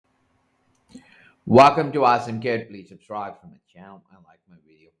Welcome to Awesome Kid. Please subscribe to my channel and like my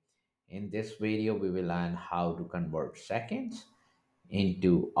video. In this video, we will learn how to convert seconds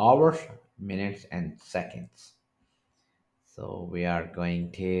into hours, minutes, and seconds. So we are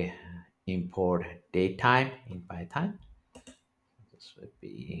going to import datetime in Python. This would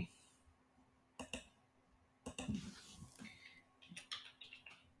be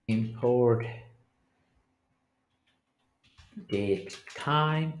import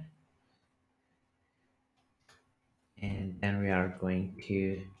datetime, and then we are going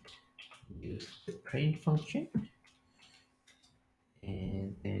to use the print function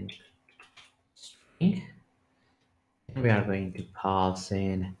and then string. And we are going to pass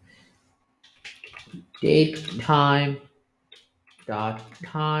in datetime dot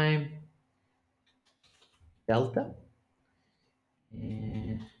time delta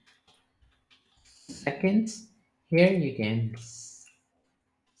and seconds. Here you can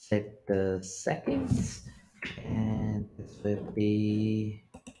set the seconds, and this will be,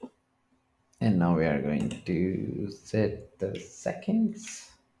 and now we are going to set the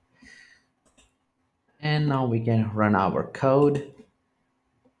seconds, and now we can run our code.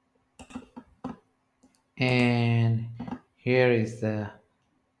 And here is the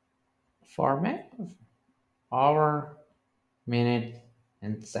format of hour, minute,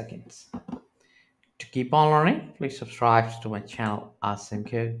 and seconds. To keep on learning, please subscribe to my channel Awesome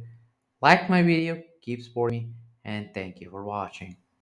Code. Like my video, keep supporting me, and thank you for watching.